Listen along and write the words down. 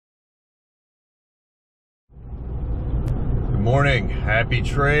Morning, happy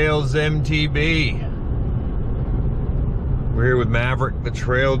trails MTB. We're here with Maverick, the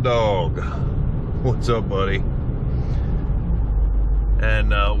trail dog. What's up, buddy?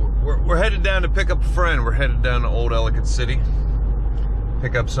 And we're headed down to pick up a friend. We're headed down to Old Ellicott City.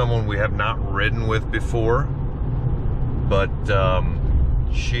 Pick up someone we have not ridden with before, but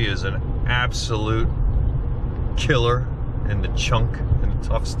she is an absolute killer in the chunk and the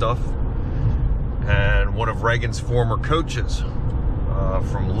tough stuff. And one of Reagan's former coaches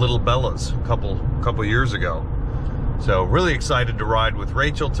from Little Bella's a couple years ago. So really excited to ride with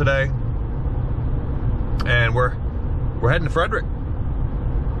Rachel today. And we're heading to Frederick.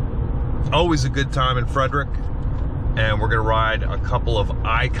 Always a good time in Frederick. And we're gonna ride a couple of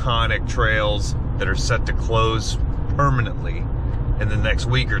iconic trails that are set to close permanently in the next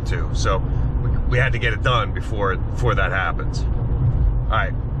week or two. So we had to get it done before that happens. All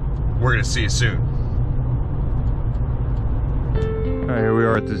right, we're gonna see you soon. All right, here we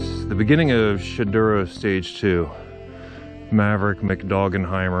are at the beginning of Sheduro Stage 2. Maverick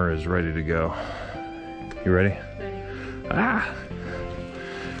McDoggenheimer is ready to go. You ready? Ready. Ah!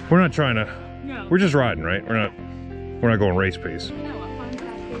 We're not trying to. No. We're just riding, right? We're not going race pace. No, a fun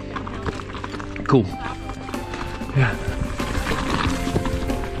fast pace. Cool. Yeah.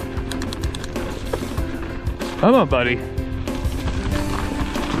 Come on, buddy.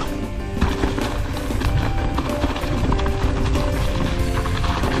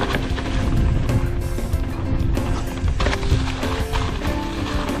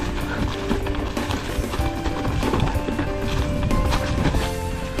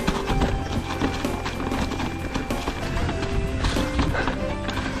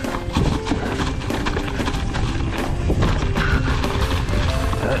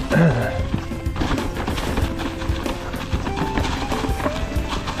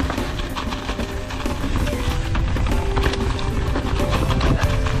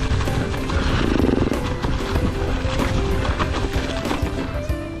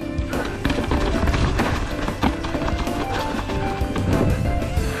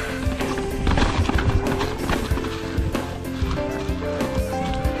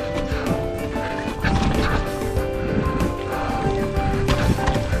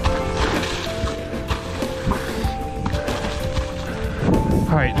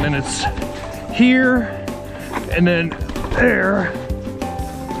 All right, and then it's here, and then there.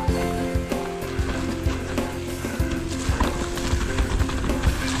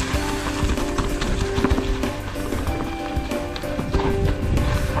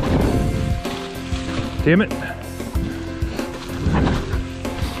 Damn it.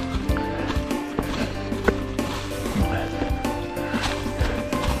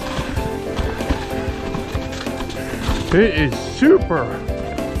 It is super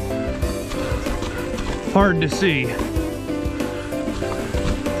hard to see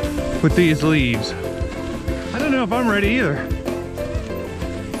with these leaves. I don't know if I'm ready either.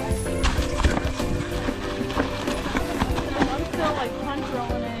 I'm still like punch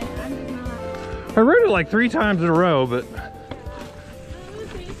rolling it. I'm just not. I rode it like 3 times in a row, but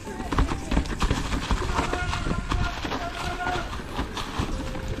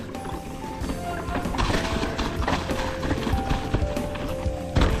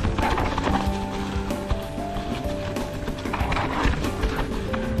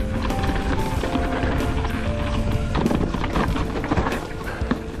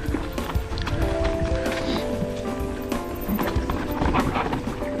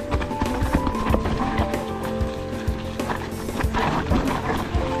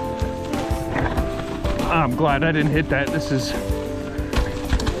I'm glad I didn't hit that. This is... Alright,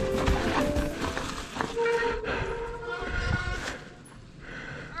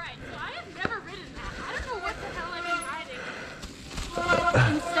 so I have never ridden that. I don't know what the hell I've been riding.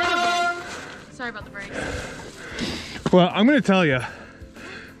 Instead of... Sorry about the brakes. Well, I'm gonna tell you,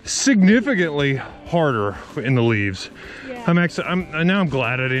 significantly harder in the leaves. Yeah. Now I'm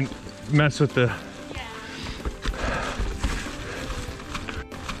glad I didn't mess with the...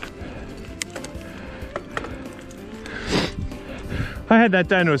 I had that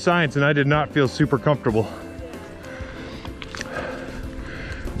dyno science and I did not feel super comfortable.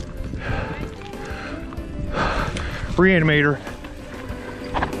 Reanimator.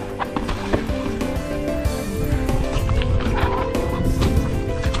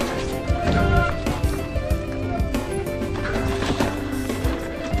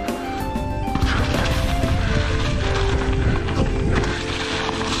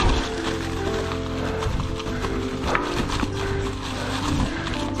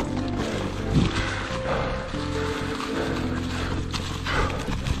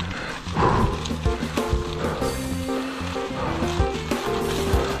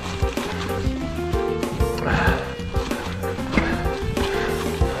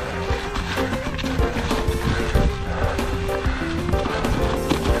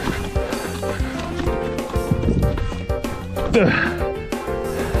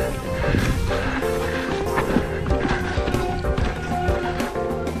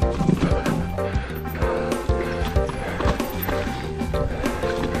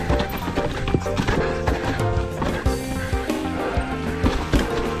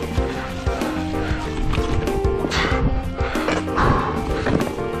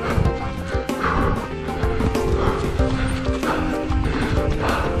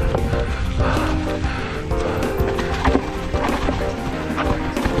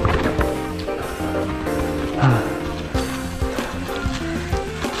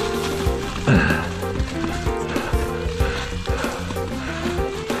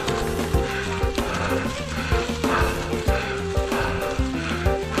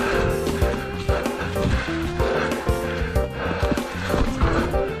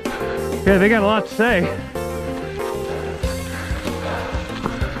 Yeah, they got a lot to say.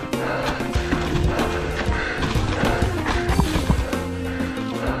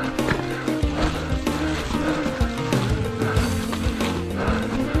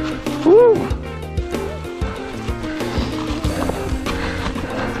 Woo!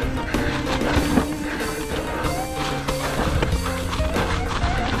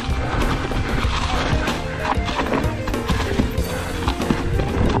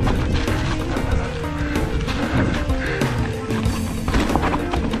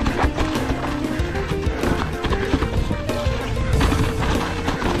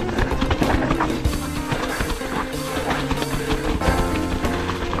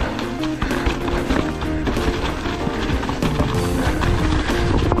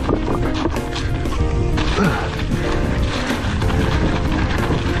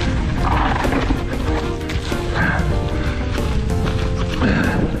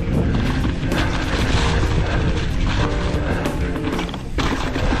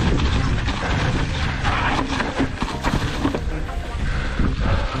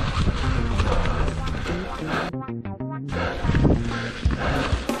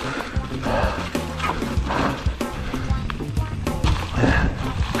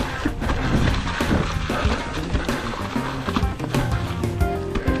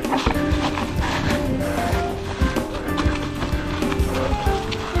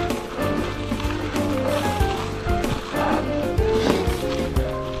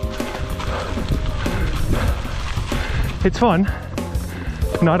 It's fun.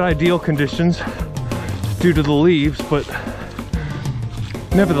 Not ideal conditions due to the leaves, but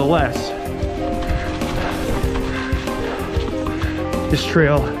nevertheless, this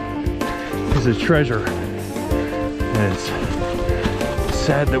trail is a treasure. And it's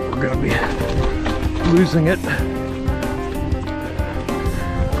sad that we're gonna be losing it.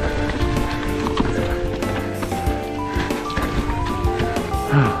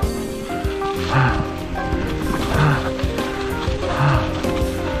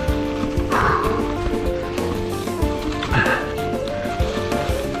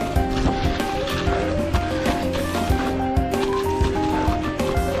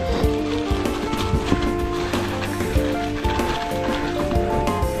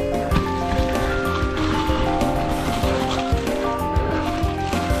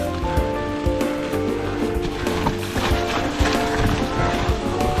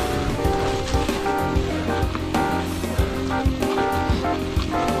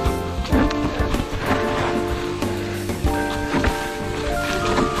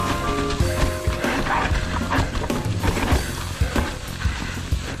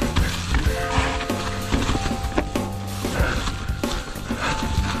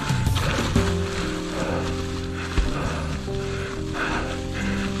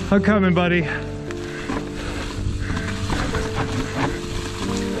 I'm coming, buddy.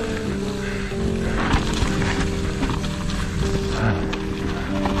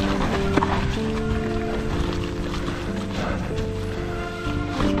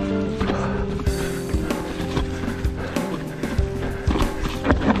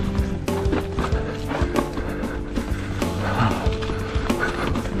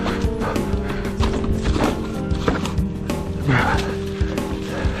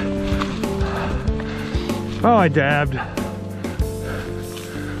 Oh, I dabbed.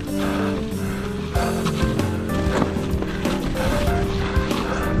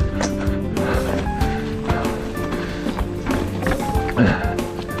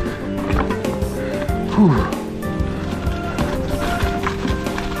 Whew.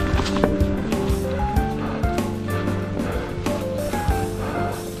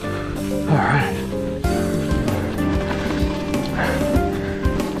 All right.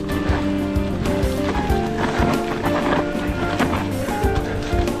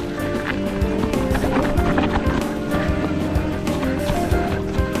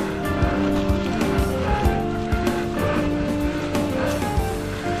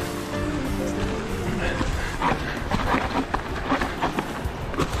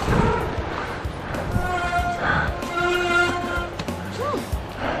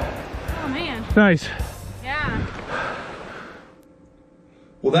 Oh man. Nice. Yeah.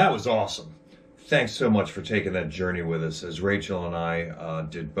 Well, that was awesome. Thanks so much for taking that journey with us, as Rachel and I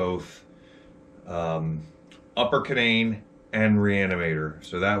did both Upper Canaan and Reanimator.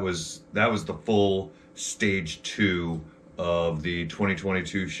 So that was the full stage 2 of the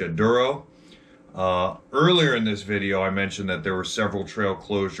 2022 Sheduro. Earlier in this video, I mentioned that there were several trail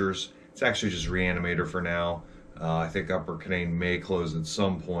closures. It's actually just Reanimator for now. I think Upper Canaan may close at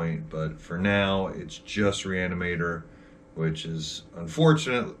some point, but for now, it's just Reanimator, which is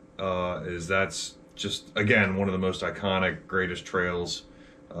unfortunate, is that's just, again, one of the most iconic, greatest trails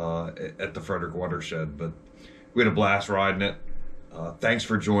at the Frederick watershed. But we had a blast riding it. Thanks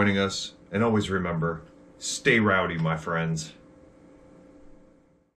for joining us, and always remember, stay rowdy, my friends.